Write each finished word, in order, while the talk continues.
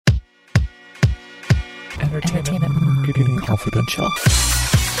Entertainment Marketing Confidential.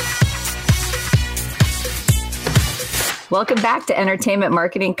 Welcome back to Entertainment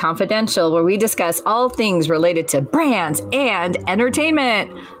Marketing Confidential, where we discuss all things related to brands and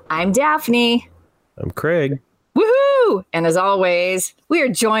entertainment. I'm Daphne. I'm Craig. Woohoo! And as always, we are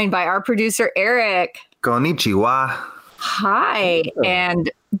joined by our producer, Eric. Konnichiwa. Hi. And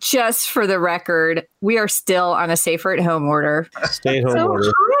just for the record, we are still on a safer at home order. Stay at home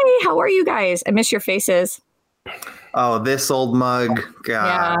order. Hi, how are you guys? I miss your faces. Oh, this old mug. God,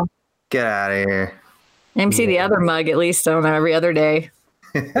 Yeah. Get out of here. Let me see the other mug at least, I don't know, every other day.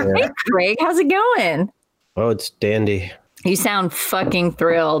 Hey, Craig, how's it going? Oh, it's dandy. You sound fucking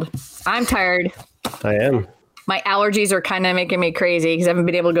thrilled. I'm tired. I am. My allergies are kind of making me crazy because I haven't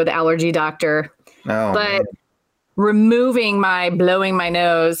been able to go to the allergy doctor. Oh, But removing my blowing my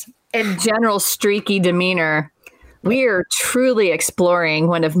nose and general streaky demeanor, we are truly exploring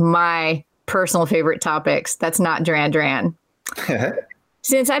one of my personal favorite topics. That's not Duran Duran.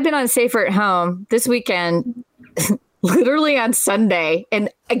 Since I've been on Safer at Home this weekend, literally on Sunday, and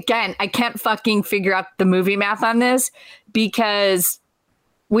again, I can't fucking figure out the movie math on this because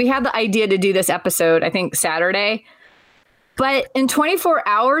we had the idea to do this episode, I think Saturday. But in 24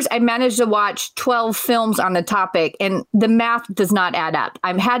 hours, I managed to watch 12 films on the topic, and the math does not add up.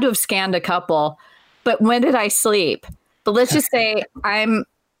 I've had to have scanned a couple, but when did I sleep? But let's just say I'm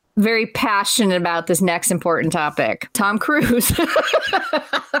very passionate about this next important topic. Tom Cruise.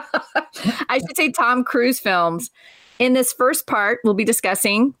 I should say Tom Cruise films. In this first part, we'll be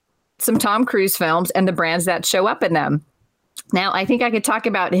discussing some Tom Cruise films and the brands that show up in them. Now, I think I could talk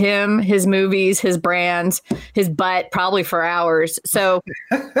about him, his movies, his brands, his butt, probably for hours. So,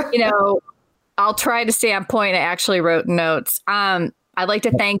 I'll try to stay on point. I actually wrote notes. I'd like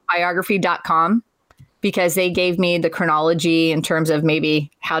to thank biography.com because they gave me the chronology in terms of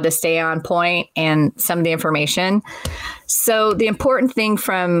maybe how to stay on point and some of the information. So the important thing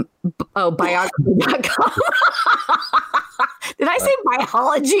from biography.com. Did I say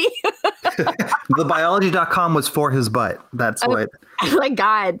biology? The biology.com was for his butt. That's what. Oh my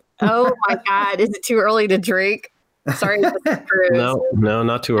God. Oh my God. Is it too early to drink? Sorry. Mr. Cruise. No,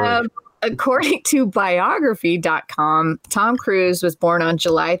 not too early. According to biography.com, Tom Cruise was born on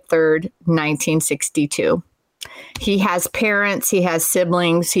July 3rd, 1962. He has parents, he has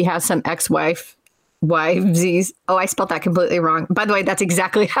siblings, he has some wivesies. Oh, I spelled that completely wrong. By the way, that's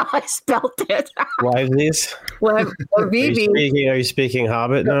exactly how I spelled it. Wivesies? Are you speaking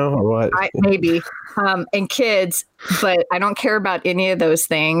Hobbit now or what? Maybe. And kids, but I don't care about any of those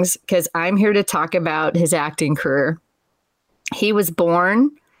things because I'm here to talk about his acting career. He was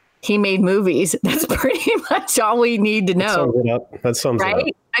born. He made movies. That's pretty much all we need to know. That sums it up.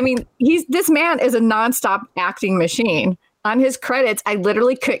 Right? I mean, this man is a nonstop acting machine. On his credits, I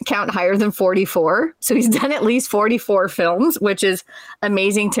literally couldn't count higher than 44. So he's done at least 44 films, which is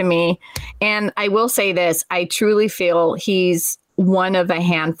amazing to me. And I will say this, I truly feel he's one of a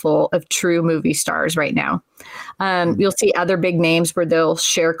handful of true movie stars right now. You'll see other big names where they'll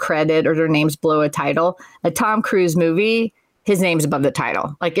share credit or their names below a title. A Tom Cruise movie, his name's above the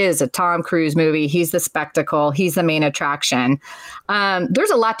title. Like, it is a Tom Cruise movie. He's the spectacle. He's the main attraction.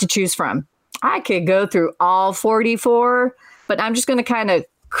 There's a lot to choose from. I could go through all 44, but I'm just going to kind of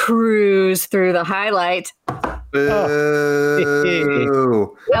cruise through the highlights. Boo.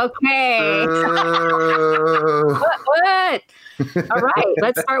 Okay. What? All right.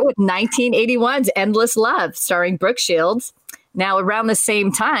 Let's start with 1981's Endless Love, starring Brooke Shields. Now, around the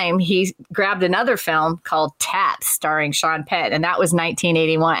same time, he grabbed another film called Taps, starring Sean Penn, and that was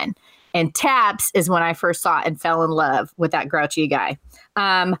 1981. And Taps is when I first saw it and fell in love with that grouchy guy.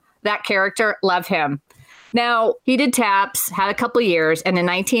 That character, love him. Now, he did Taps, had a couple of years, and in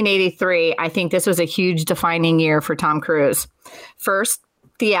 1983, I think this was a huge defining year for Tom Cruise. First,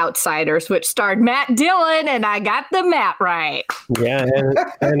 The Outsiders, which starred Matt Dillon, and I got the Matt right. Yeah,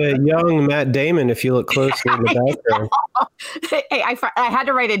 and a young Matt Damon, if you look closely in the background. Hey, I had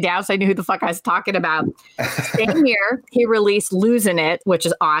to write it down so I knew who the fuck I was talking about. Same year, he released Losing It, which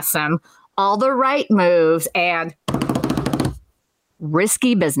is awesome, All the Right Moves, and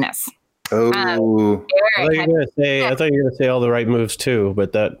Risky Business. Oh, I thought you were going to say All the Right Moves too,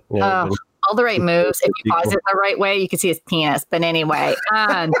 but that. All the Right Moves. If you pause it the right way, you can see his penis. But anyway,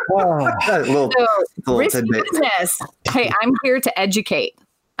 Risky Business. Hey, I'm here to educate.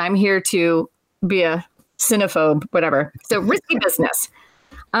 I'm here to be a cinephobe, whatever. So Risky Business.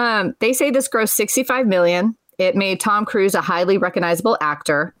 They say this grossed $65 million. It made Tom Cruise a highly recognizable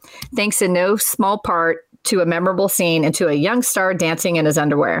actor, thanks in no small part to a memorable scene and to a young star dancing in his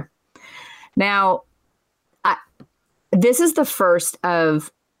underwear. Now, this is the first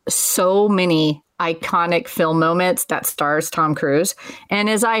of so many iconic film moments that stars Tom Cruise. And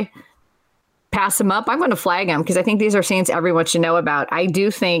as I pass them up, I'm going to flag them because I think these are scenes everyone should know about. I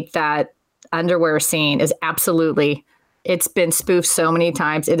do think that underwear scene is absolutely, it's been spoofed so many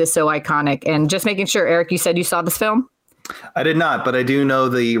times. It is so iconic. And just making sure, Eric, you said you saw this film? I did not, but I do know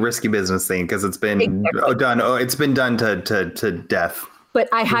the risky business thing because it's been done. Oh, it's been done to death. But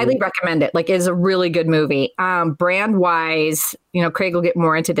I highly recommend it. Like, it's a really good movie. Brand wise, Craig will get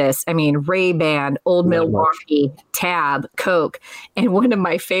more into this. I mean, Ray-Ban, Old Milwaukee, Tab, Coke. And one of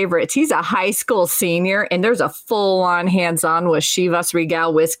my favorites, he's a high school senior and there's a full on hands on with Chivas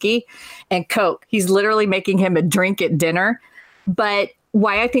Regal whiskey and Coke. He's literally making him a drink at dinner. But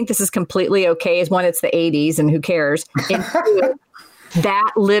why I think this is completely okay is one, it's the 80s and who cares? And two,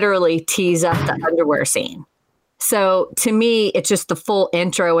 that literally tees up the underwear scene. So to me, it's just the full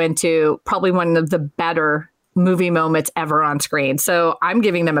intro into probably one of the better movie moments ever on screen. So I'm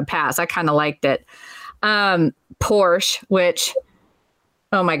giving them a pass. I kind of liked it. Porsche, which,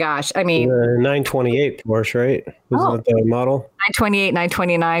 oh my gosh. I mean, 928 Porsche, right? Isn't that the model? 928,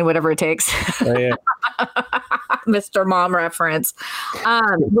 929, whatever it takes. Oh, yeah. Mr. Mom reference.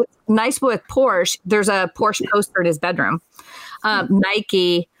 What's nice with Porsche, there's a Porsche poster in his bedroom.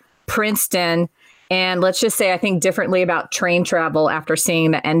 Nike, Princeton, and let's just say I think differently about train travel after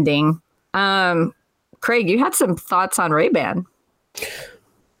seeing the ending. Craig, you had some thoughts on Ray-Ban.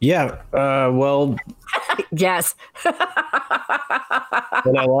 Yeah. Well, yes. And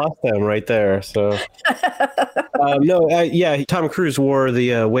I lost them right there. So, yeah, Tom Cruise wore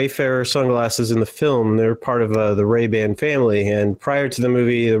the Wayfarer sunglasses in the film. They're part of the Ray-Ban family. And prior to the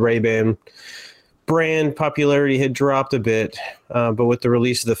movie, the Ray-Ban brand popularity had dropped a bit. But with the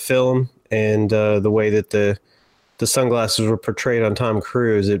release of the film and the way that the sunglasses were portrayed on Tom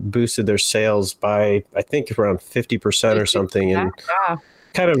Cruise, it boosted their sales by, I think, around 50% or something. And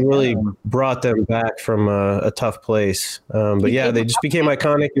kind of really brought them back from a tough place. But yeah, they just became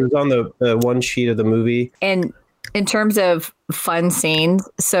iconic. It was on the one sheet of the movie. And in terms of fun scenes,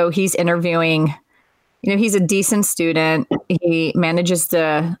 so he's interviewing, he's a decent student. He manages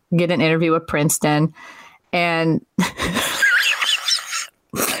to get an interview with Princeton, and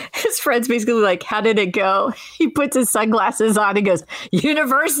his friend's basically like, how did it go? He puts his sunglasses on and goes,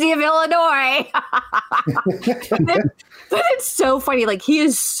 University of Illinois. But it's so funny. Like, he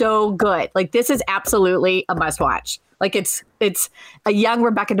is so good. Like, this is absolutely a must watch. Like, it's a young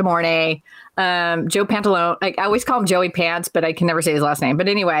Rebecca De Mornay, Joe Pantoliano. Like, I always call him Joey Pants, but I can never say his last name. But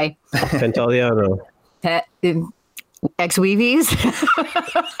anyway. Pantoliano. Ex-Weevies.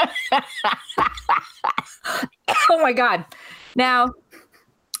 Oh my God. Now,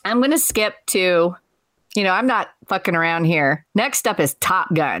 I'm going to skip to, I'm not fucking around here. Next up is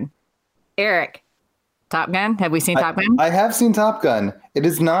Top Gun. Eric, Top Gun. Have we seen Top Gun? I have seen Top Gun. It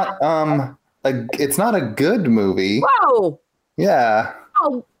is not it's not a good movie. Whoa. Yeah.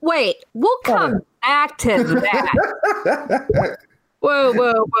 Oh, wait. We'll come back to that.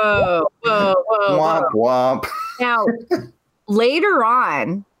 Whoa. Womp womp. Now, later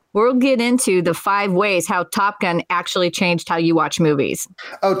on, we'll get into the 5 ways how Top Gun actually changed how you watch movies.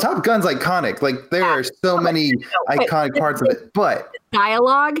 Oh, Top Gun's iconic. Like, there are so many iconic parts of it. But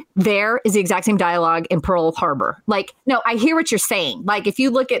dialogue there is the exact same dialogue in Pearl Harbor. Like, no, I hear what you're saying. Like, if you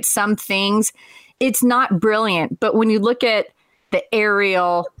look at some things, it's not brilliant. But when you look at the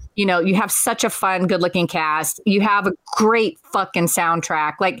aerial, you have such a fun, good-looking cast. You have a great fucking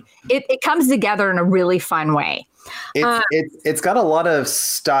soundtrack. Like, it comes together in a really fun way. It's got a lot of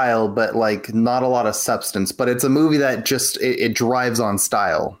style, but like not a lot of substance. But it's a movie that just it drives on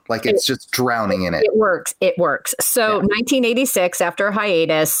style. Like, it's just drowning in it. It works. So 1986, after a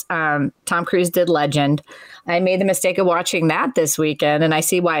hiatus, Tom Cruise did Legend. I made the mistake of watching that this weekend, and I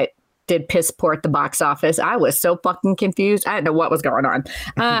see why it did piss poor at the box office. I was so fucking confused. I didn't know what was going on.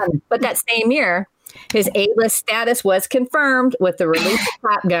 But that same year, his A-list status was confirmed with the release of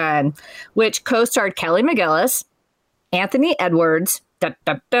Top Gun, which co-starred Kelly McGillis, Anthony Edwards,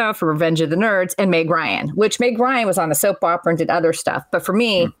 for Revenge of the Nerds, and Meg Ryan, which Meg Ryan was on a soap opera and did other stuff. But for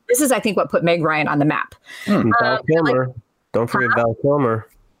me, this is, I think, what put Meg Ryan on the map. Val Kilmer. Don't forget Val Kilmer.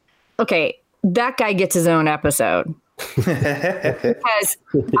 Okay, that guy gets his own episode. Because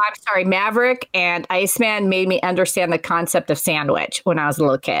I'm sorry, Maverick and Iceman made me understand the concept of sandwich when I was a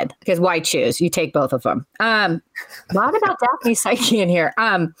little kid. Because why choose? You take both of them. A lot about Daphne Psyche in here.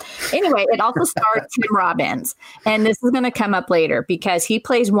 Anyway, it also stars Tim Robbins, and this is going to come up later because he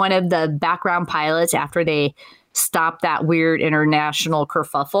plays one of the background pilots after they stop that weird international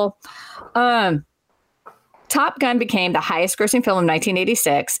kerfuffle. Top Gun became the highest grossing film of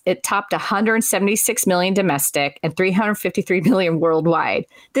 1986. It topped 176 million domestic and 353 million worldwide.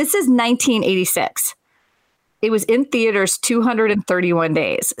 This is 1986. It was in theaters 231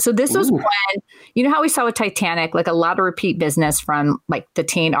 days. So this was when, you know how we saw with Titanic, like a lot of repeat business from like the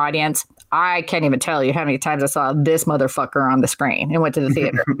teen audience. I can't even tell you how many times I saw this motherfucker on the screen and went to the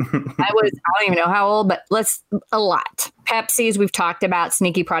theater. I don't even know how old, but a lot. Pepsi's, we've talked about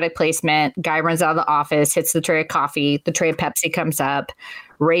sneaky product placement. Guy runs out of the office, hits the tray of coffee. The tray of Pepsi comes up.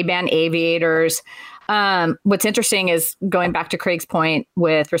 Ray-Ban aviators. What's interesting is going back to Craig's point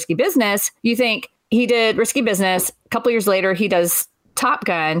with Risky Business, you think, he did Risky Business. A couple years later, he does Top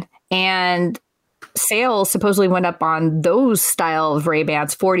Gun, and sales supposedly went up on those style of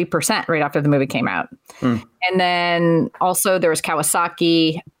Ray-Bans 40% right after the movie came out. And then also there was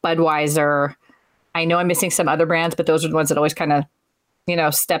Kawasaki, Budweiser. I know I'm missing some other brands, but those are the ones that always kind of,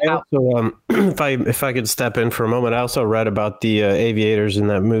 step out. So, if I could step in for a moment, I also read about the aviators in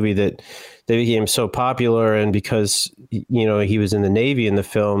that movie that they became so popular, and because he was in the Navy in the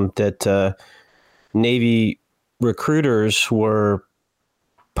film, that Navy recruiters were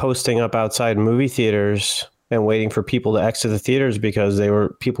posting up outside movie theaters and waiting for people to exit the theaters because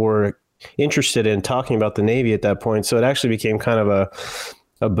people were interested in talking about the Navy at that point. So it actually became kind of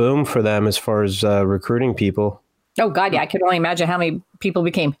a boom for them as far as recruiting people. Oh God, yeah, I could only imagine how many people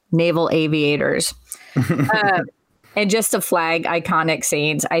became naval aviators. And just to flag iconic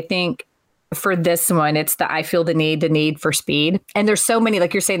scenes, I think for this one, it's the I feel the need for speed. And there's so many,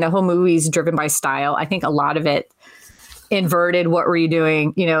 like you're saying, the whole movie's driven by style. I think a lot of it inverted. What were you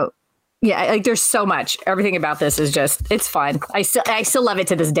doing? Yeah, like there's so much. Everything about this is just, it's fun. I still love it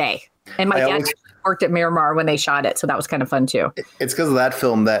to this day. And my dad worked at Miramar when they shot it. So that was kind of fun too. It's because of that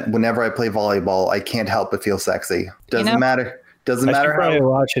film that whenever I play volleyball, I can't help but feel sexy. Doesn't matter. Doesn't matter how. I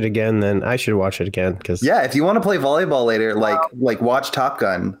watch it again. Then I should watch it again because if you want to play volleyball later, like watch Top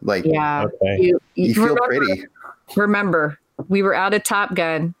Gun. Like okay. you feel pretty. Remember, we were out of Top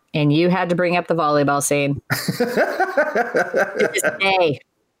Gun, and you had to bring up the volleyball scene. To this day,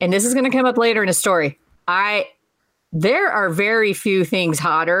 and this is going to come up later in a story. There are very few things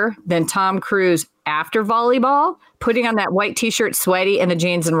hotter than Tom Cruise after volleyball, putting on that white T-shirt, sweaty, and the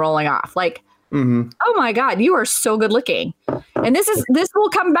jeans and rolling off. Like. Oh my God, you are so good looking. And this will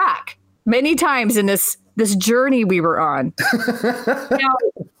come back many times in this journey we were on. Now,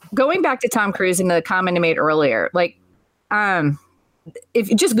 going back to Tom Cruise and the comment I made earlier, like, if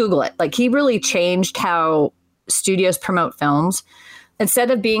you just Google it, like he really changed how studios promote films. Instead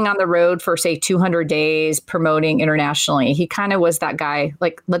of being on the road for say 200 days promoting internationally, he kind of was that guy,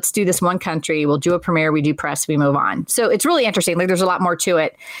 like, let's do this one country. We'll do a premiere. We do press, we move on. So it's really interesting. Like there's a lot more to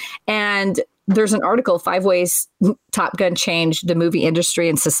it. And there's an article, 5 Ways Top Gun Changed the Movie Industry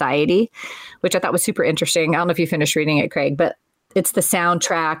and Society, which I thought was super interesting. I don't know if you finished reading it, Craig, but it's the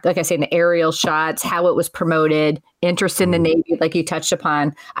soundtrack, like I say, the aerial shots, how it was promoted, interest in the Navy, like you touched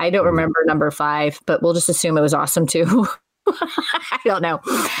upon. I don't remember number 5, but we'll just assume it was awesome too. I don't know.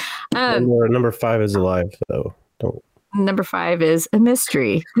 Number 5 is alive, so don't. Number 5 is a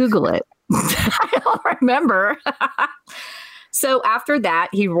mystery. Google it. I don't remember. So after that,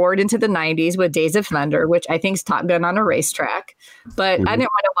 he roared into the 90s with Days of Thunder, which I think is Top Gun on a racetrack. But I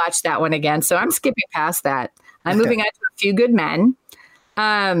didn't want to watch that one again. So I'm skipping past that. I'm moving on to A Few Good Men.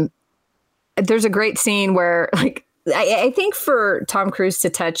 There's a great scene where, like, I think for Tom Cruise to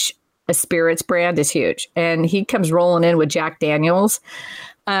touch a spirits brand is huge. And he comes rolling in with Jack Daniels.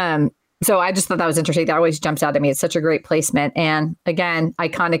 So I just thought that was interesting. That always jumps out at me. It's such a great placement. And again,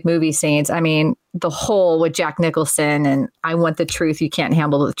 iconic movie scenes. I mean, the whole with Jack Nicholson and I Want the Truth, You Can't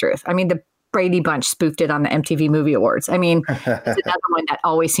Handle the Truth. I mean, the Brady Bunch spoofed it on the MTV Movie Awards. I mean, it's another one that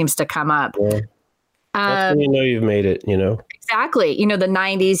always seems to come up. Yeah. That's when you know you've made it, Exactly. The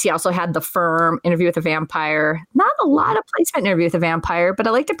 90s, he also had The Firm, Interview with a Vampire. Not a lot of placement in Interview with a Vampire, but I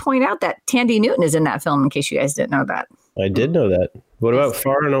like to point out that Tandy Newton is in that film, in case you guys didn't know that. I did know that. What about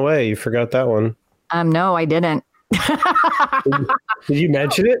Far and Away? You forgot that one. No, I didn't. Did you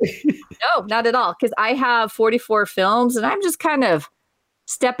mention it? No, not at all. Because I have 44 films, and I'm just kind of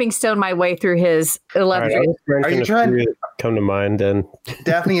stepping stone my way through his 11. Are you trying to come to mind? And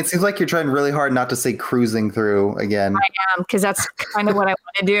Daphne, it seems like you're trying really hard not to say cruising through again. I am, because that's kind of what I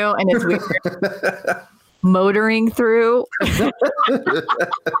want to do, and it's weird. Motoring through,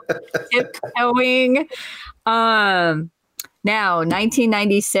 tiptoeing. Now,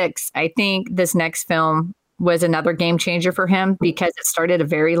 1996, I think this next film was another game changer for him because it started a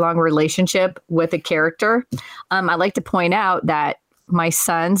very long relationship with a character. I like to point out that my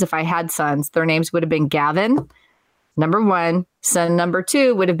sons, if I had sons, their names would have been Gavin, number 1. Son number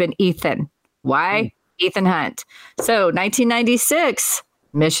 2 would have been Ethan. Why? Ethan Hunt. So 1996,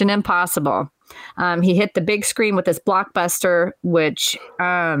 Mission Impossible. He hit the big screen with this blockbuster, which,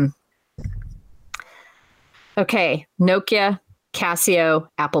 Nokia, Casio,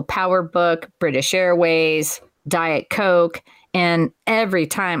 Apple PowerBook, British Airways, Diet Coke. And every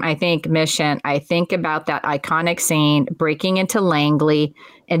time I think Mission, I think about that iconic scene, breaking into Langley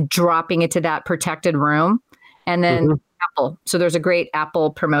and dropping into that protected room. And then Apple. So there's a great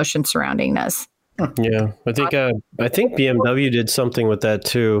Apple promotion surrounding this. Yeah, I think BMW did something with that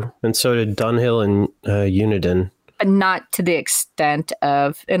too, and so did Dunhill and Uniden. But not to the extent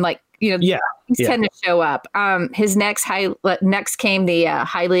of, and like, these tend to show up. His next came the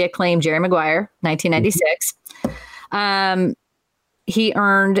highly acclaimed Jerry Maguire, 1996. He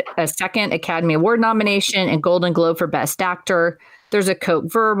earned a second Academy Award nomination and Golden Globe for Best Actor. There's a Coke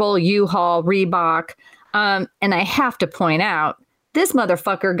Verbal, U-Haul, Reebok. And I have to point out, this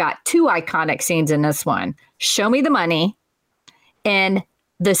motherfucker got 2 iconic scenes in this one. Show Me the Money and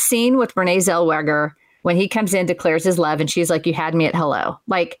the scene with Renee Zellweger when he comes in, declares his love, and she's like, you had me at hello.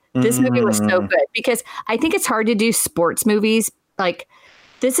 Like, this movie was so good because I think it's hard to do sports movies. Like,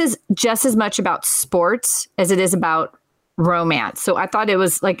 this is just as much about sports as it is about romance. So I thought it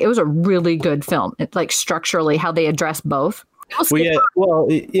was a really good film. It's like structurally how they address both. Well,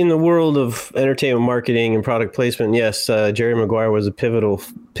 in the world of entertainment marketing and product placement, yes, Jerry Maguire was a pivotal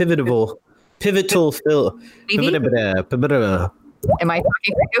film. Am I talking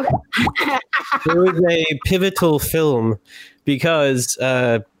to you? It was a pivotal film because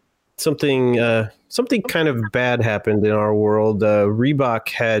something kind of bad happened in our world. Reebok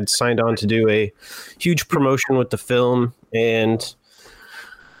had signed on to do a huge promotion with the film, and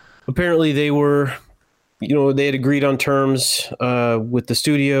apparently they had agreed on terms with the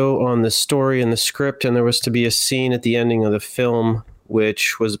studio on the story and the script, and there was to be a scene at the ending of the film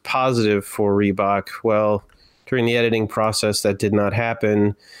which was positive for Reebok. Well, during the editing process, that did not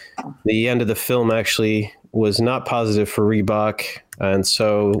happen. The end of the film actually was not positive for Reebok, and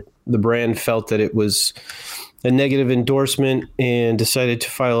so the brand felt that it was a negative endorsement and decided to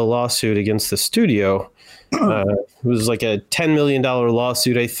file a lawsuit against the studio. It was like a $10 million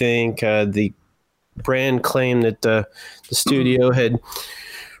lawsuit, I think. The brand claimed that the studio had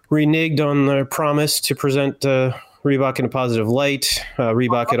reneged on their promise to present Reebok in a positive light.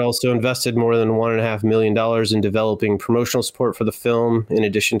 Reebok had also invested more than $1.5 million in developing promotional support for the film, in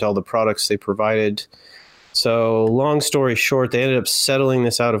addition to all the products they provided. So long story short, they ended up settling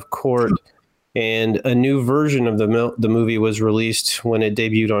this out of court, and a new version of the movie was released when it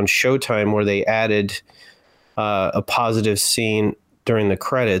debuted on Showtime, where they added a positive scene during the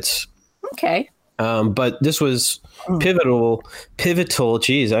credits. Okay. But this was pivotal.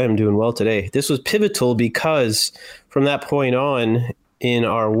 Geez, I am doing well today. This was pivotal because from that point on in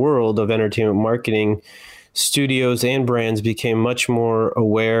our world of entertainment marketing, studios and brands became much more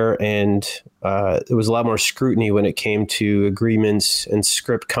aware, and there was a lot more scrutiny when it came to agreements and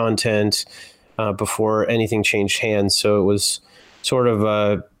script content before anything changed hands. So it was sort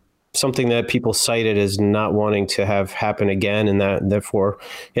of something that people cited as not wanting to have happen again, and that therefore,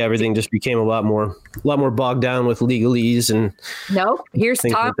 everything just became a lot more bogged down with legalese and. No, here's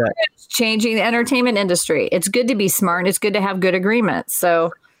Tom like changing the entertainment industry. It's good to be smart. And it's good to have good agreements.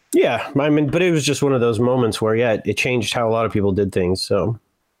 So. Yeah, I mean, but it was just one of those moments where, it changed how a lot of people did things. So.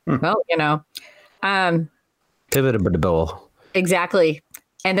 Well, Pivotable. Exactly.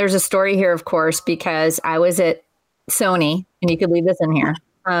 And there's a story here, of course, because I was at Sony, and you could leave this in here.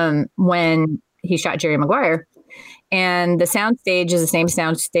 When he shot Jerry Maguire, and the soundstage is the same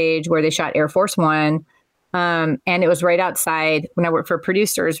soundstage where they shot Air Force One. And it was right outside when I worked for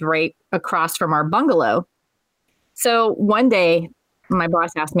producers, right across from our bungalow. So one day my boss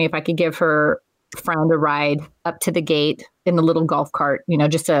asked me if I could give her friend a ride up to the gate in the little golf cart,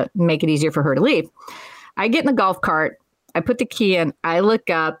 just to make it easier for her to leave. I get in the golf cart, I put the key in, I look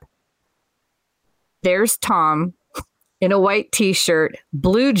up, there's Tom in a white t-shirt,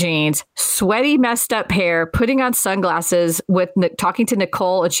 blue jeans, sweaty, messed up hair, putting on sunglasses talking to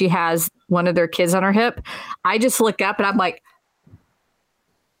Nicole, and she has one of their kids on her hip. I just look up and I'm like,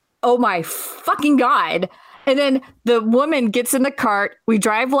 oh my fucking God. And then the woman gets in the cart. We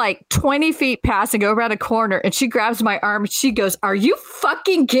drive like 20 feet past and go around a corner, and she grabs my arm and she goes, are you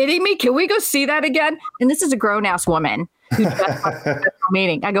fucking kidding me? Can we go see that again? And this is a grown ass woman.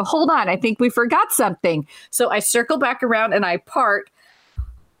 Meeting. I go, hold on, I think we forgot something. So I circle back around and I park.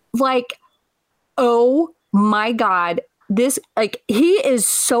 Like, oh my God, this, like, he is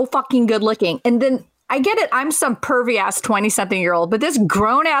so fucking good looking. And then I get it. I'm some pervy ass 20-something-year-old, but this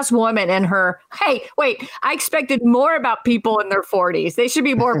grown ass woman and her, hey, wait, I expected more about people in their 40s. They should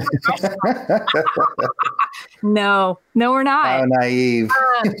be more professional. No, we're not. How naive.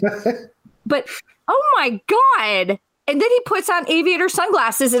 But oh my God. And then he puts on aviator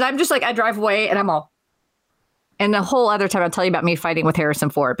sunglasses and I'm just like, I drive away and I'm all. And the whole other time I'll tell you about me fighting with Harrison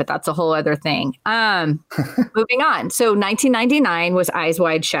Ford, but that's a whole other thing. Moving on. So 1999 was Eyes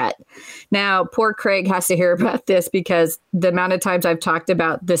Wide Shut. Now, poor Craig has to hear about this because the amount of times I've talked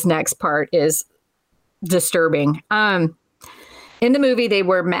about this next part is disturbing. In the movie, they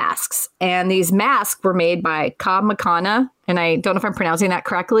wear masks, and these masks were made by Cobb Makana, and I don't know if I'm pronouncing that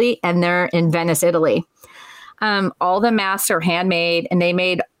correctly, and they're in Venice, Italy. All the masks are handmade, and they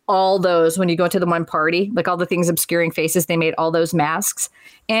made all those when you go to the one party, like all the things obscuring faces, they made all those masks.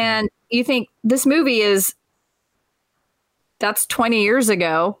 And you think this movie that's 20 years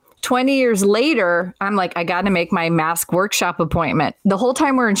ago. 20 years later, I'm like, I got to make my mask workshop appointment. The whole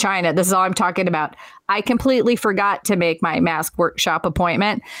time we're in China, this is all I'm talking about. I completely forgot to make my mask workshop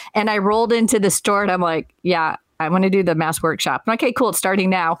appointment. And I rolled into the store and I'm like, yeah, I want to do the mask workshop. Okay, cool. It's starting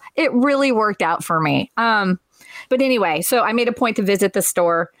now. It really worked out for me. But anyway, so I made a point to visit the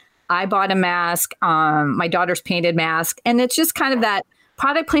store. I bought a mask, my daughter's painted mask, and it's just kind of that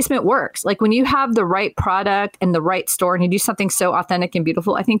product placement works. Like when you have the right product and the right store and you do something so authentic and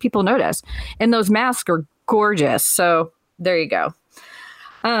beautiful, I think people notice. And those masks are gorgeous. So there you go.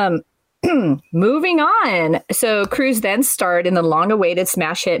 Moving on. So Cruise then starred in the long-awaited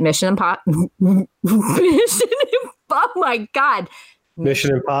smash hit Mission Impossible. Oh my God.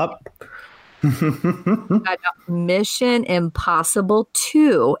 Mission Impossible. Mission Impossible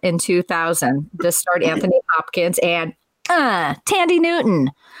 2 in 2000. This starred Anthony Hopkins and Tandy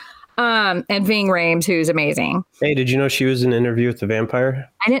Newton and Ving Rhames, who's amazing. Hey, did you know she was in an Interview with the Vampire?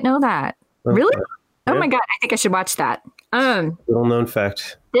 I didn't know that. Okay. Really? Yeah. Oh my God, I think I should watch that. Little known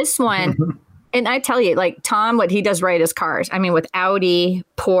fact. This one, and I tell you, like Tom, what he does right is cars. I mean, with Audi,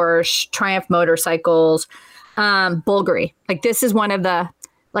 Porsche, Triumph motorcycles, Bulgari. Like this is one of the,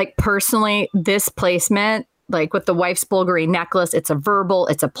 like personally, this placement, like with the wife's Bulgari necklace, it's a verbal,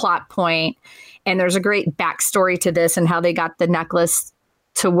 it's a plot point. And there's a great backstory to this and how they got the necklace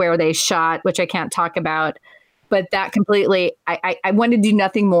to where they shot, which I can't talk about. But that completely, I wanted to do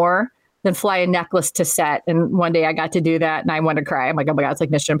nothing more than fly a necklace to set. And one day I got to do that and I wanted to cry. I'm like, oh my God, it's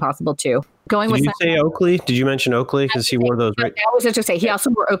like Mission Impossible 2. Did you say Oakley? Did you mention Oakley? Because he wore those, right? I was just going to say, he also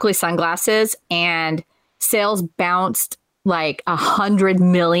wore Oakley sunglasses and sales bounced like 100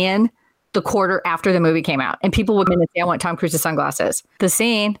 million the quarter after the movie came out. And people would come in and say, I want Tom Cruise's sunglasses. The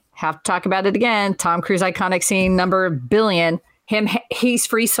scene, have to talk about it again. Tom Cruise iconic scene number billion. He's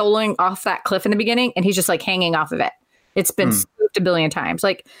free soloing off that cliff in the beginning and he's just like hanging off of it. It's been spoofed a billion times.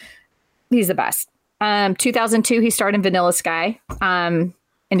 Like he's the best. 2002, he starred in Vanilla Sky. And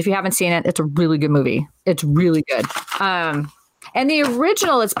if you haven't seen it, it's a really good movie. It's really good. And the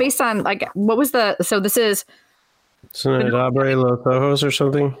original, it's based on like, what was this is, Isn't it Abre Los Ojos or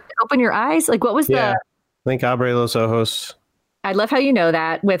something? Open Your Eyes? Like, what was I think Abre Los Ojos. I love how you know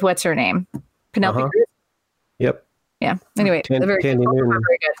that with what's her name? Penelope Cruz? Yep. Yeah. Anyway, Tandy Newton.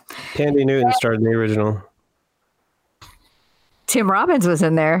 very good. Tandy Newton starred in the original. Tim Robbins was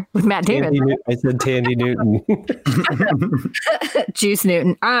in there with Matt Damon. I said Tandy Newton. Juice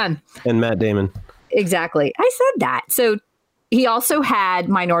Newton. And Matt Damon. Exactly. I said that. So he also had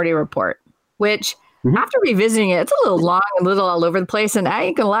Minority Report, which after revisiting it, it's a little long, a little all over the place. And I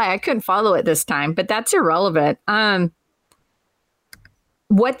ain't gonna lie, I couldn't follow it this time, but that's irrelevant.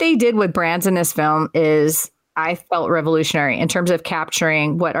 What they did with brands in this film is, I felt, revolutionary in terms of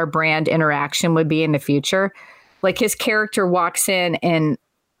capturing what our brand interaction would be in the future. Like his character walks in and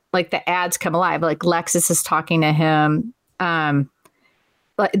like the ads come alive. Like Lexus is talking to him.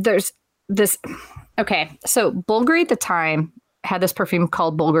 Like there's this. Okay. So Bulgari at the time had this perfume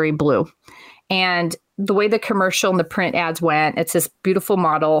called Bulgari Blue. And the way the commercial and the print ads went, it's this beautiful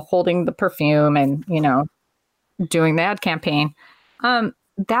model holding the perfume and, you know, doing the ad campaign.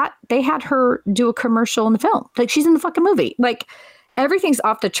 That they had her do a commercial in the film. Like she's in the fucking movie. Like everything's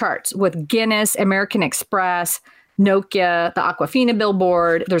off the charts with Guinness, American Express, Nokia, the Aquafina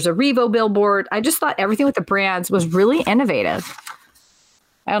billboard. There's a Revo billboard. I just thought everything with the brands was really innovative.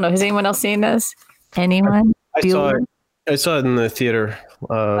 I don't know. Has anyone else seen this? Anyone? I saw it in the theater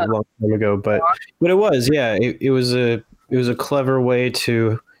a long time ago, but it was, it was a clever way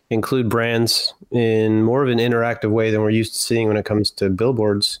to include brands in more of an interactive way than we're used to seeing when it comes to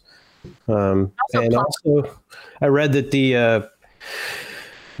billboards. And also, I read that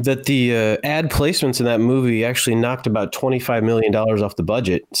that the ad placements in that movie actually knocked about $25 million off the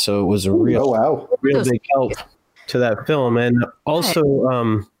budget. So it was a real big help to that film. And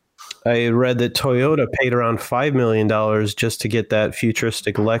also, I read that Toyota paid around $5 million just to get that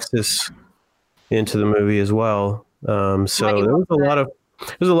futuristic Lexus into the movie as well. So there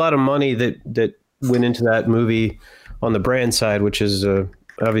was a lot of money that went into that movie on the brand side, which is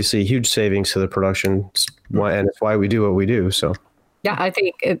obviously a huge savings to the production. And it's why we do what we do. So yeah, I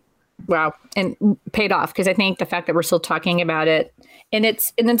think and paid off, because I think the fact that we're still talking about it, and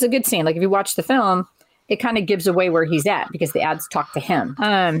it's a good scene. Like if you watch the film, it kind of gives away where he's at because the ads talk to him.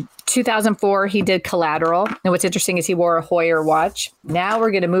 2004, he did Collateral. And what's interesting is he wore a Heuer watch. Now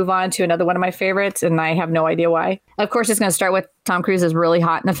we're going to move on to another one of my favorites, and I have no idea why. Of course, it's going to start with Tom Cruise is really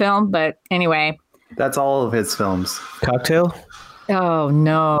hot in the film. But anyway. That's all of his films. Cocktail? Oh,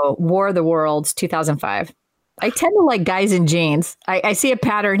 no. War of the Worlds, 2005. I tend to like guys in jeans. I see a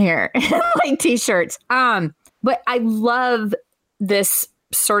pattern here, like t-shirts. But I love this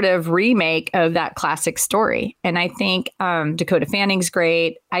sort of remake of that classic story. And I think Dakota Fanning's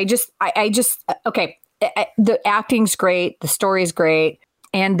great. The acting's great. The story's great.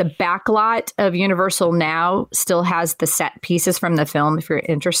 And the backlot of Universal now still has the set pieces from the film if you're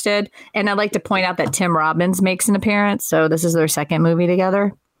interested. And I'd like to point out that Tim Robbins makes an appearance. So this is their second movie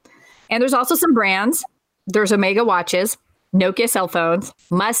together. And there's also some brands. There's Omega watches, Nokia cell phones,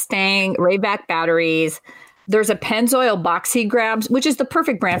 Mustang, Rayback batteries. There's a Pennzoil box he grabs, which is the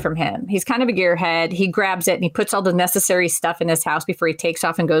perfect brand from him. He's kind of a gearhead. He grabs it and he puts all the necessary stuff in his house before he takes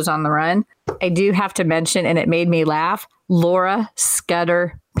off and goes on the run. I do have to mention, and it made me laugh, Laura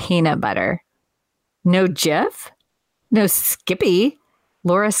Scudder peanut butter. No Jif, no Skippy,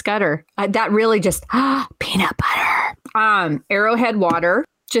 Laura Scudder. That really just, peanut butter. Arrowhead water.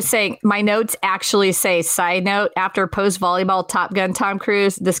 Just saying, my notes actually say, side note, after post-volleyball Top Gun Tom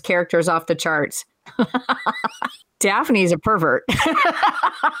Cruise, this character is off the charts. Daphne's a pervert.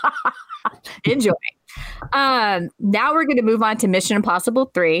 Enjoy. Now we're going to move on to Mission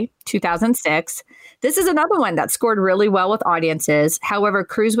Impossible 3, 2006. This is another one that scored really well with audiences. However,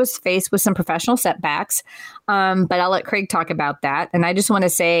 Cruise was faced with some professional setbacks, but I'll let Craig talk about that. And I just want to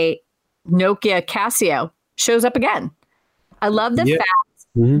say Nokia Casio shows up again. I love the fact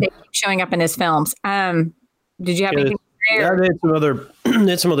they keep showing up in his films. Did you have anything? Yeah, they had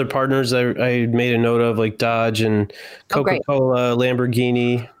some other partners I made a note of, like Dodge and Coca-Cola,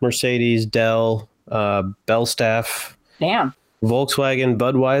 Lamborghini, Mercedes, Dell, Bellstaff, Volkswagen,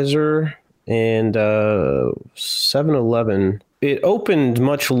 Budweiser, and 7-Eleven. It opened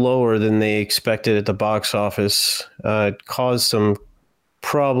much lower than they expected at the box office. It caused some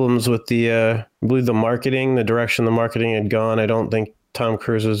problems with I believe the marketing, the direction the marketing had gone. I don't think Tom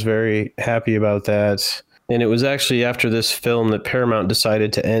Cruise was very happy about that. And it was actually after this film that Paramount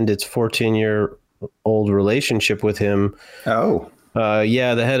decided to end its 14-year-old relationship with him. Oh. The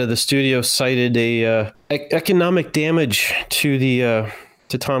head of the studio cited economic damage to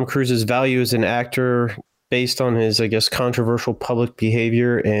Tom Cruise's value as an actor based on his, I guess, controversial public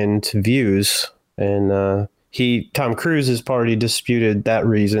behavior and views. And Tom Cruise's party disputed that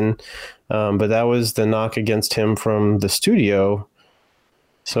reason, but that was the knock against him from the studio.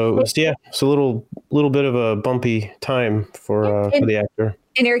 So it was, it's a little bit of a bumpy time for the actor.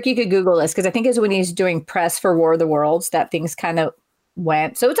 And Eric, you could Google this because I think it's when he's doing press for War of the Worlds that things kind of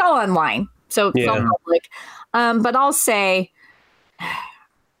went. So it's all online. So it's all public. But I'll say,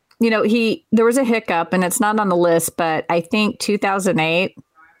 there was a hiccup, and it's not on the list, but I think 2008,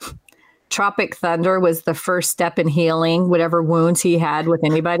 Tropic Thunder was the first step in healing whatever wounds he had with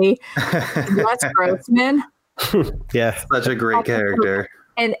anybody. Les Grossman. Yeah. Such a great character.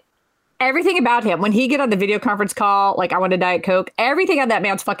 And everything about him, when he get on the video conference call, like, I want a Diet Coke, everything on that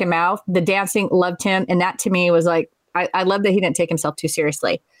man's fucking mouth, the dancing, loved him. And that to me was like, I love that he didn't take himself too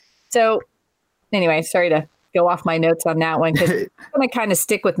seriously. So anyway, sorry to go off my notes on that one, because I'm going to kind of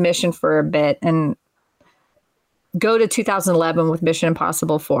stick with Mission for a bit and go to 2011 with Mission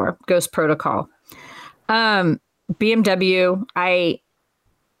Impossible 4, Ghost Protocol. BMW,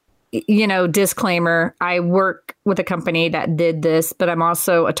 disclaimer, I work with a company that did this, but I'm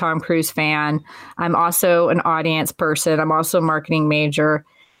also a Tom Cruise fan. I'm also an audience person. I'm also a marketing major.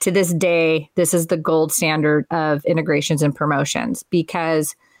 To this day, this is the gold standard of integrations and promotions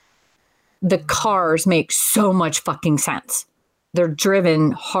because the cars make so much fucking sense. They're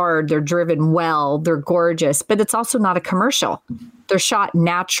driven hard. They're driven well. They're gorgeous, but it's also not a commercial. They're shot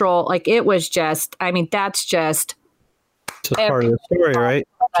natural. Like, it was just, that's just part of the story, right?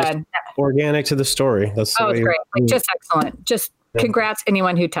 Just organic to the story. That's the way it's great. Like, just excellent. Just congrats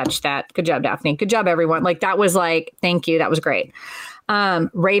anyone who touched that. Good job, Daphne. Good job, everyone. Like, that was like, thank you. That was great.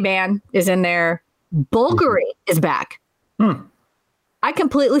 Ray-Ban is in there. Bulgari is back. I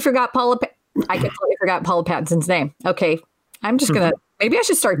completely forgot Paula Pattinson's name. Okay. I'm just going to, maybe I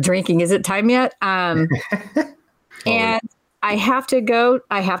should start drinking. Is it time yet? And I have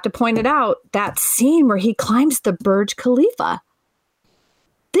to point it out, that scene where he climbs the Burj Khalifa.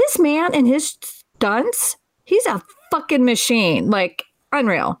 This man and his stunts, he's a fucking machine. Like,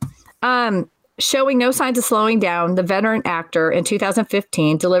 unreal. Showing no signs of slowing down, the veteran actor in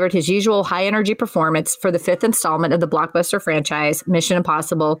 2015 delivered his usual high-energy performance for the 5th installment of the blockbuster franchise, Mission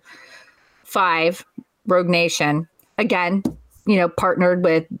Impossible 5, Rogue Nation. Again, partnered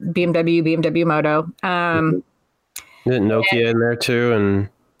with BMW Moto. Isn't Nokia in there too? And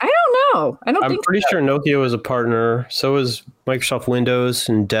I don't know. I'm pretty sure Nokia was a partner. So was Microsoft Windows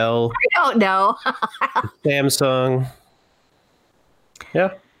and Dell. I don't know. Samsung.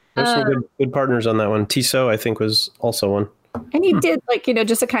 Yeah. There's some good partners on that one. Tissot, I think, was also one. And he did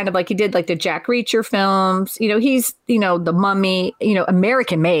just a kind of he did the Jack Reacher films. He's, The Mummy,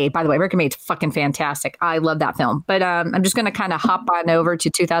 American Made. By the way, American Made's fucking fantastic. I love that film. But I'm just going to kind of hop on over to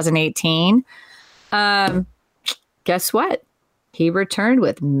 2018. Guess what? He returned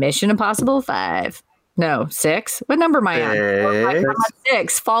with Mission Impossible 5. No, 6. What number am I on? I'm on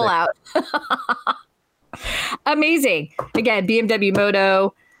 6. Fallout. Amazing. Again, BMW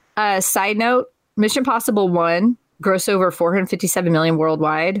Moto. Side note, Mission Impossible 1 grossed over 457 million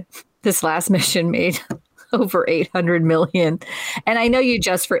worldwide. This last mission made over 800 million. And I know you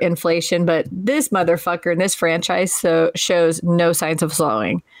just for inflation, but this motherfucker in this franchise shows no signs of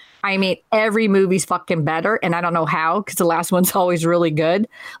slowing. I mean, every movie's fucking better, and I don't know how, because the last one's always really good.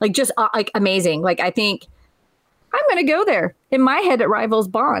 Amazing. I think I'm going to go there. In my head, it rivals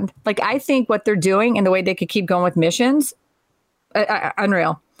Bond. I think what they're doing and the way they could keep going with missions,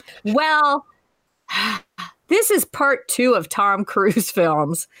 unreal. Well, this is part 2 of Tom Cruise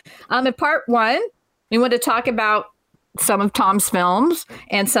films. In part 1, we want to talk about some of Tom's films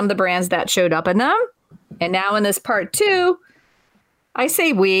and some of the brands that showed up in them. And now in this part 2, I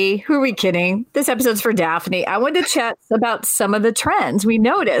say we. Who are we kidding? This episode's for Daphne. I want to chat about some of the trends we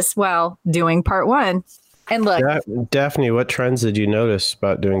noticed while doing part 1. And look, Daphne, what trends did you notice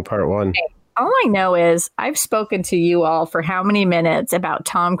about doing part 1? All I know is I've spoken to you all for how many minutes about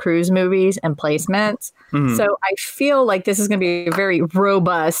Tom Cruise movies and placements. Mm-hmm. So I feel like this is going to be a very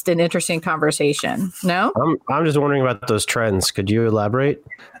robust and interesting conversation. No? I'm just wondering about those trends. Could you elaborate?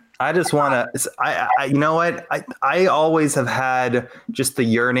 I just want to, you know what? I always have had just the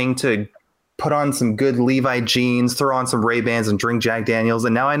yearning to put on some good Levi jeans, throw on some Ray-Bans and drink Jack Daniels.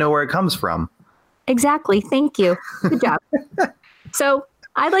 And now I know where it comes from. Exactly. Thank you. Good job. So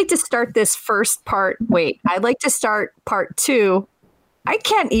I'd like to start this first part. I'd like to start part 2. I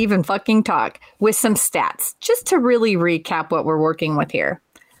can't even fucking talk with some stats just to really recap what we're working with here.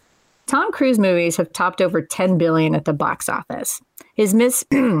 Tom Cruise movies have topped over 10 billion at the box office. His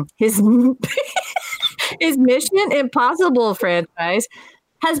Mission Impossible franchise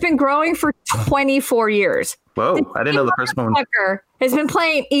has been growing for 24 years. Whoa, I didn't know the first one. Has been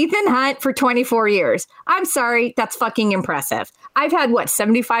playing Ethan Hunt for 24 years. I'm sorry, that's fucking impressive. I've had,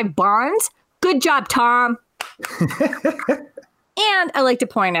 75 Bonds? Good job, Tom. And I like to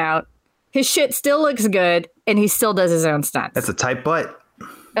point out, his shit still looks good, and he still does his own stunts. That's a tight butt.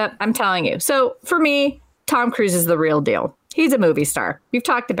 I'm telling you. So for me, Tom Cruise is the real deal. He's a movie star. We've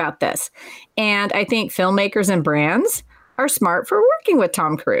talked about this. And I think filmmakers and brands are smart for working with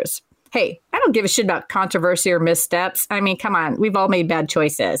Tom Cruise. Hey, I don't give a shit about controversy or missteps. I mean, come on. We've all made bad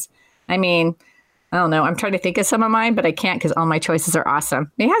choices. I mean, I don't know. I'm trying to think of some of mine, but I can't because all my choices are awesome.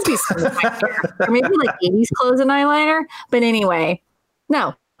 It has to be some of my hair. Or maybe 80s clothes and eyeliner. But anyway,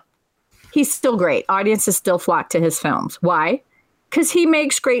 no. He's still great. Audiences still flock to his films. Why? Because he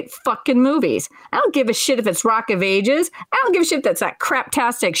makes great fucking movies. I don't give a shit if it's Rock of Ages. I don't give a shit if that's that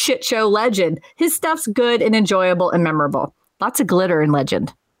craptastic shit show Legend. His stuff's good and enjoyable and memorable. Lots of glitter in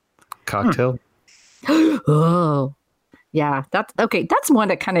Legend. Cocktail. Oh, yeah. That's okay. That's one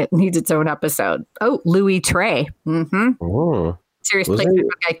that kind of needs its own episode. Oh, Louis Trey. Mm-hmm. Oh. Serious placement.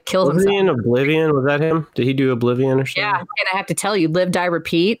 Guy killed himself. Was he in Oblivion? Was that him? Did he do Oblivion or something? Yeah. And I have to tell you, Live, Die,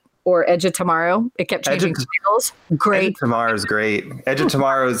 Repeat. Or Edge of Tomorrow. It kept changing titles. Great. Edge of Tomorrow is great. Edge of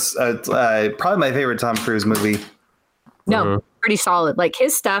Tomorrow is probably my favorite Tom Cruise movie. No, pretty solid.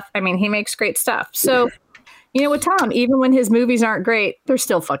 His stuff, I mean, he makes great stuff. So, with Tom, even when his movies aren't great, they're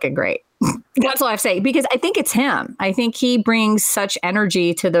still fucking great. That's all I have to say. Because I think it's him. I think he brings such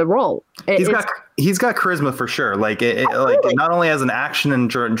energy to the role. He's got charisma for sure. Not only as an action and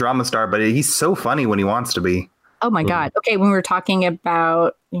drama star, but he's so funny when he wants to be. Oh my God. Okay, when we were talking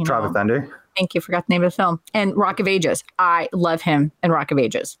about Tropic Thunder. Thank you. Forgot the name of the film. And Rock of Ages. I love him in Rock of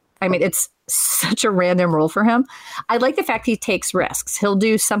Ages. I mean, it's such a random role for him. I like the fact he takes risks. He'll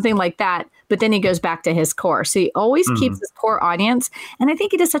do something like that, but then he goes back to his core. So he always keeps his core audience. And I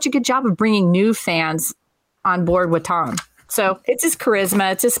think he does such a good job of bringing new fans on board with Tom. So it's his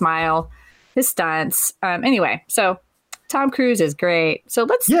charisma, it's his smile, his stunts. Anyway, so Tom Cruise is great. So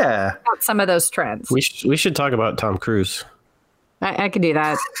let's talk about some of those trends. We should talk about Tom Cruise. I could do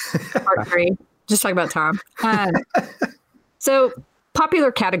that. Part 3. Just talk about Tom. So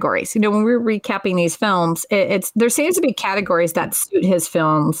popular categories. You know, when we're recapping these films, there seems to be categories that suit his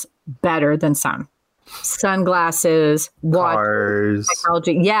films better than some. Sunglasses, Cars,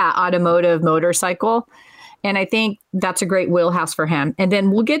 technology, automotive, motorcycle. And I think that's a great wheelhouse for him. And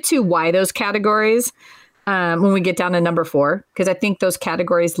then we'll get to why those categories when we get down to number 4, because I think those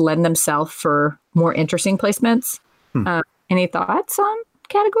categories lend themselves for more interesting placements. Any thoughts on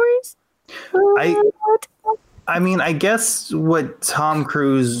categories? I mean, I guess what Tom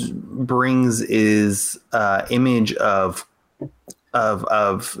Cruise brings is image of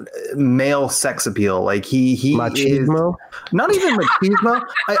male sex appeal. Like he machismo? Is not even machismo.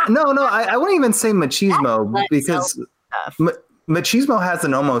 I wouldn't even say machismo because machismo has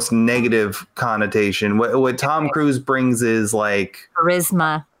an almost negative connotation. What Tom Cruise brings is like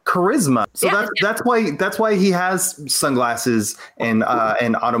charisma. So that's why he has sunglasses and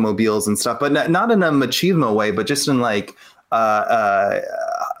automobiles and stuff, but not in a machismo way, but just in like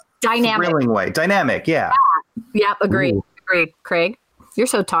dynamic, thrilling way. Dynamic, yeah. Yep, agreed. Craig, you're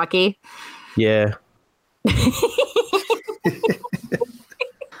so talky. Yeah.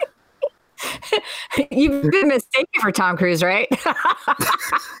 You've been mistaken for Tom Cruise, right?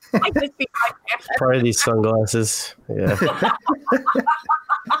 Probably these sunglasses. Yeah.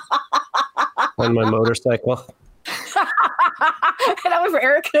 On my motorcycle. And I was for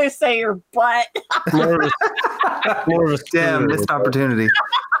Eric to say your butt. More of a scooter. Damn, missed opportunity.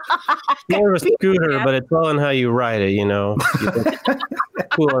 More of a scooter, but it's all in how you ride it, you know.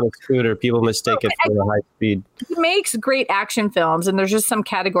 Cool on a scooter. People mistake it for the high speed. He makes great action films, and there's just some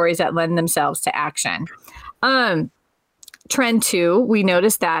categories that lend themselves to action. Trend 2, we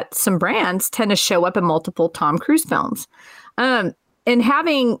noticed that some brands tend to show up in multiple Tom Cruise films. And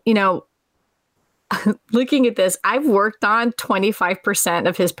having, you know, looking at this, I've worked on 25%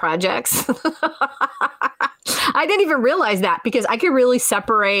 of his projects. I didn't even realize that because I could really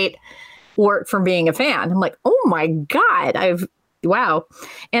separate work from being a fan. I'm like, oh my God, wow.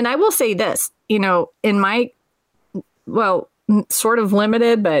 And I will say this, you know, in my, sort of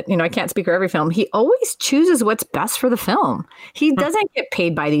limited, but, you know, I can't speak for every film. He always chooses what's best for the film. He doesn't get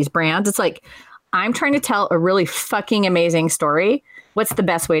paid by these brands. It's like, I'm trying to tell a really fucking amazing story. What's the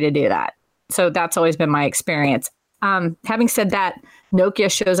best way to do that? So that's always been my experience. Having said that,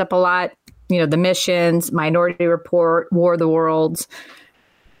 Nokia shows up a lot. You know, The Missions, Minority Report, War of the Worlds,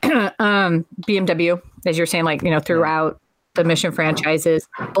 BMW, as you're saying, like, you know, throughout the Mission franchises.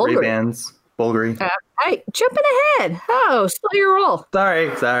 Ray-Bans, Bulgari. Hey, jumping ahead. Oh, slow your roll. Sorry.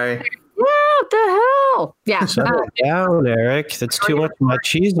 Yeah, what the hell? Yeah. Shut it down, Eric. That's too much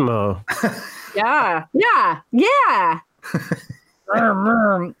machismo. Yeah.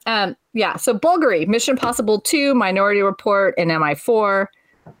 So Bulgari, Mission Impossible 2, Minority Report, and MI4.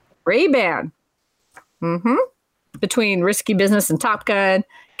 Ray-Ban. Between Risky Business and Top Gun.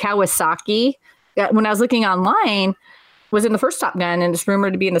 Kawasaki. When I was looking online, was in the first Top Gun, and it's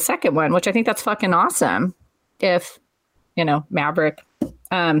rumored to be in the second one, which I think that's fucking awesome. If, you know, Maverick,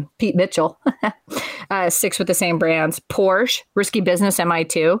 Pete Mitchell sticks with the same brands. Porsche, Risky Business,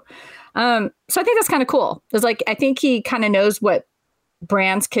 MI2. So I think that's kind of cool. It's like, I think he kind of knows what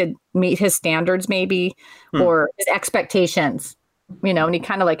brands could meet his standards maybe, or his expectations, you know, and he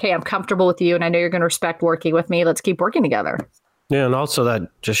kind of like, hey, I'm comfortable with you and I know you're going to respect working with me. Let's keep working together. Yeah. And also that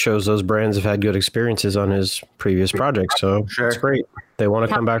just shows those brands have had good experiences on his previous projects. So it's great. They want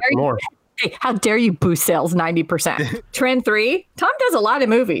to come back for more. Hey, how dare you boost sales 90%? Trend 3, Tom does a lot of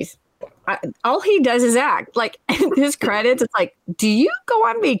movies. All he does is act. Like, his credits, it's like, do you go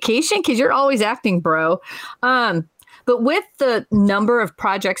on vacation? Because you're always acting, bro. But with the number of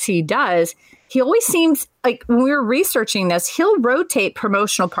projects he does, he always seems like, when we were researching this, he'll rotate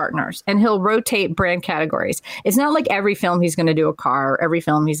promotional partners and he'll rotate brand categories. It's not like every film he's going to do a car, every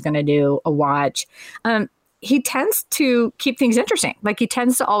film he's going to do a watch. He tends to keep things interesting. Like, he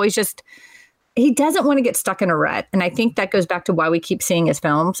tends to always he doesn't want to get stuck in a rut. And I think that goes back to why we keep seeing his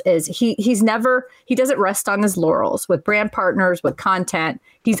films is he doesn't rest on his laurels with brand partners, with content.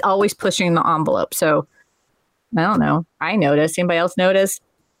 He's always pushing the envelope. So I don't know. I noticed. Anybody else notice?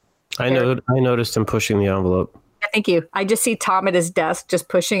 I noticed him pushing the envelope. thank you. I just see Tom at his desk just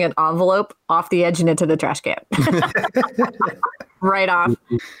pushing an envelope off the edge and into the trash can. Right off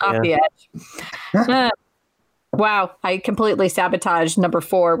the edge. Wow. I completely sabotaged number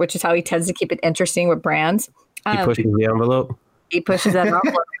 4, which is how he tends to keep it interesting with brands. He pushes the envelope. He pushes that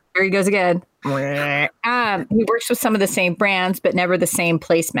envelope. Here he goes again. He works with some of the same brands, but never the same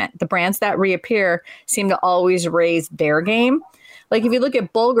placement. The brands that reappear seem to always raise their game. Like if you look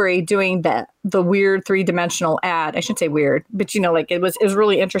at Bulgari doing the weird 3-dimensional ad, I shouldn't say weird, but like it was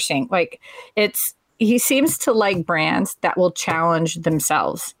really interesting. Like he seems to like brands that will challenge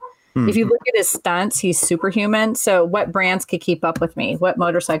themselves. If you look at his stunts, he's superhuman. So what brands could keep up with me? What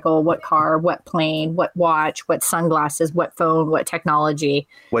motorcycle, what car, what plane, what watch, what sunglasses, what phone, what technology?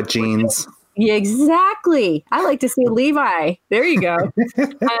 What jeans? Yeah, exactly. I like to see Levi. There you go.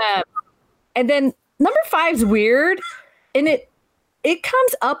 And then number 5's weird. And it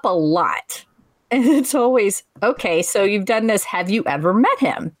comes up a lot. And it's always, okay, so you've done this. Have you ever met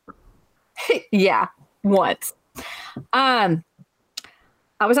him? Yeah, once.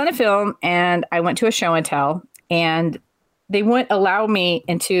 I was on a film and I went to a show and tell, and they wouldn't allow me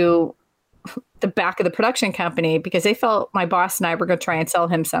into the back of the production company because they felt my boss and I were going to try and sell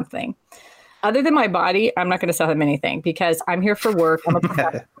him something. Other than my body, I'm not going to sell him anything because I'm here for work. I'm a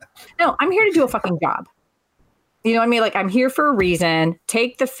professional. No, I'm here to do a fucking job. You know what I mean? Like I'm here for a reason.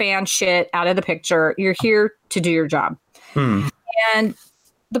 Take the fan shit out of the picture. You're here to do your job. And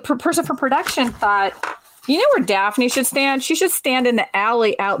the person from production thought, you know where Daphne should stand? She should stand in the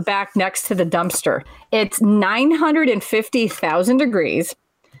alley out back next to the dumpster. It's 950,000 degrees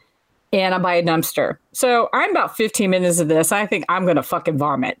and I'm by a dumpster. So I'm about 15 minutes of this. I think I'm going to fucking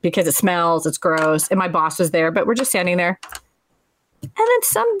vomit because it smells, it's gross. And my boss was there, but we're just standing there. And then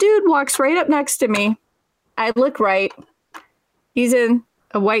some dude walks right up next to me. I look right. He's in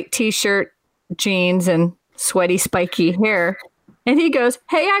a white t-shirt, jeans, and sweaty, spiky hair. And he goes,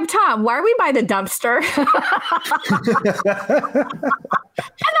 "Hey, I'm Tom. Why are we by the dumpster?" And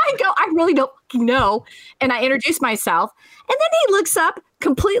I go, "I really don't know." And I introduce myself. And then he looks up,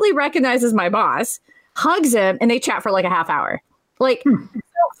 completely recognizes my boss, hugs him, and they chat for like a half hour. Like,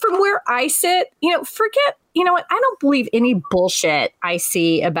 from where I sit, forget, you know what? I don't believe any bullshit I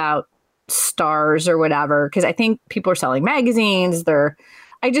see about stars or whatever, because I think people are selling magazines.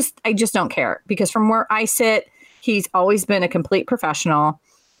 I just don't care, because from where I sit, he's always been a complete professional.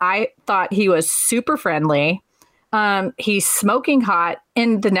 I thought he was super friendly. He's smoking hot.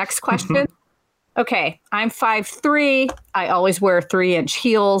 And the next question, okay, I'm 5'3". I always wear 3-inch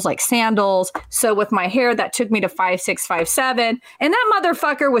heels like sandals. So with my hair, that took me to 5'6", 5'7". And that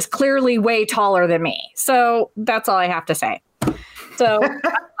motherfucker was clearly way taller than me. So that's all I have to say. So I love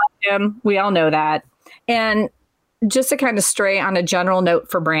him. We all know that. And just to kind of stray on a general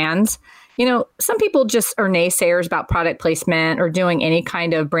note for brands, some people just are naysayers about product placement or doing any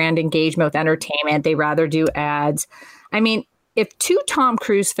kind of brand engagement with entertainment. They rather do ads. I mean, if 2 Tom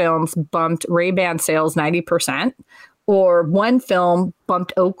Cruise films bumped Ray-Ban sales 90%, or one film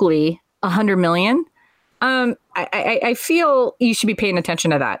bumped Oakley 100 million, I feel you should be paying attention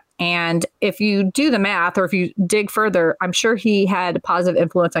to that. And if you do the math, or if you dig further, I'm sure he had a positive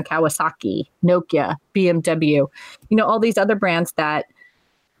influence on Kawasaki, Nokia, BMW, all these other brands that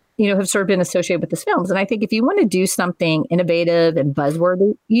have sort of been associated with his films. And I think if you want to do something innovative and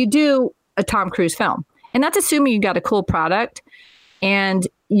buzzworthy, you do a Tom Cruise film. And that's assuming you got a cool product and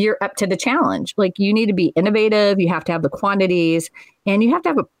you're up to the challenge. Like, you need to be innovative. You have to have the quantities, and you have to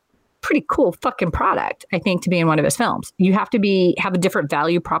have a pretty cool fucking product, I think, to be in one of his films. You have to have a different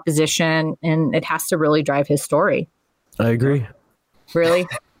value proposition, and it has to really drive his story. I agree. Really?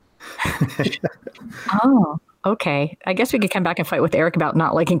 Oh, okay. I guess we could come back and fight with Eric about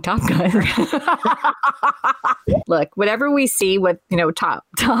not liking Top Gun. Look, whatever we see with,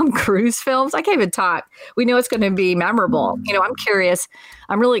 Tom Cruise films, I can't even talk. We know it's going to be memorable. I'm curious.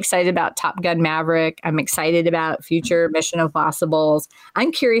 I'm really excited about Top Gun Maverick. I'm excited about future Mission Impossibles.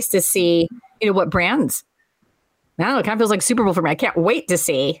 I'm curious to see, what brands. I don't know, it kind of feels like Super Bowl for me. I can't wait to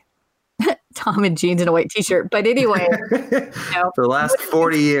see Tom in jeans and a white t-shirt. But anyway, for the last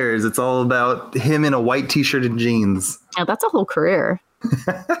 40 years, it's all about him in a white t-shirt and jeans. Yeah, that's a whole career.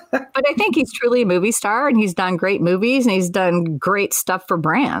 But I think he's truly a movie star, and he's done great movies, and he's done great stuff for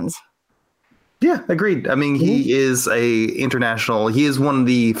brands. Yeah, agreed. I mean, he is he is one of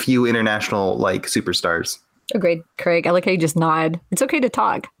the few international superstars. Agreed, Craig. I like how you just nod. It's okay to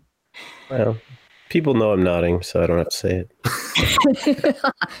talk. Well, people know I'm nodding, so I don't have to say it.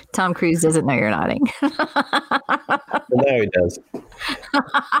 Tom Cruise doesn't know you're nodding. Now he does.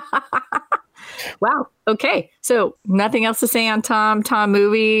 Wow. Okay. So nothing else to say on Tom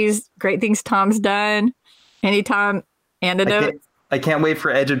movies, great things Tom's done. Any Tom antidote? I can't wait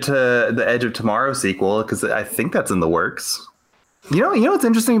for the Edge of Tomorrow sequel because I think that's in the works. You know what's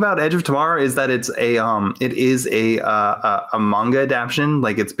interesting about Edge of Tomorrow is that it is a manga adaptation,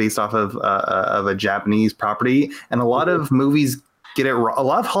 like it's based off of a Japanese property, and a lot of movies get it wrong. A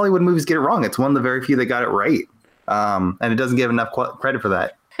lot of Hollywood movies get it wrong. It's one of the very few that got it right, and it doesn't give enough credit for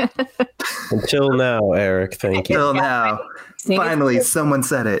that. Until now, Eric. Thank you. Until now, finally, someone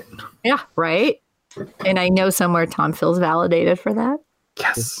said it. Yeah, right. And I know somewhere Tom feels validated for that.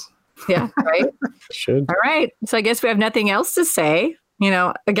 Yes. Yeah, right. Should. All right. So I guess we have nothing else to say.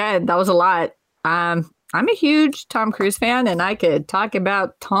 Again, that was a lot. I'm a huge Tom Cruise fan, and I could talk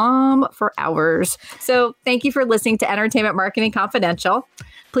about Tom for hours. So thank you for listening to Entertainment Marketing Confidential.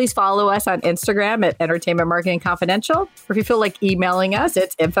 Please follow us on Instagram at Entertainment Marketing Confidential. Or if you feel like emailing us,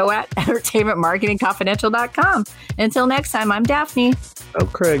 it's info@entertainmentmarketingconfidential.com. Until next time, I'm Daphne. I'm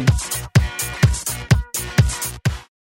Craig.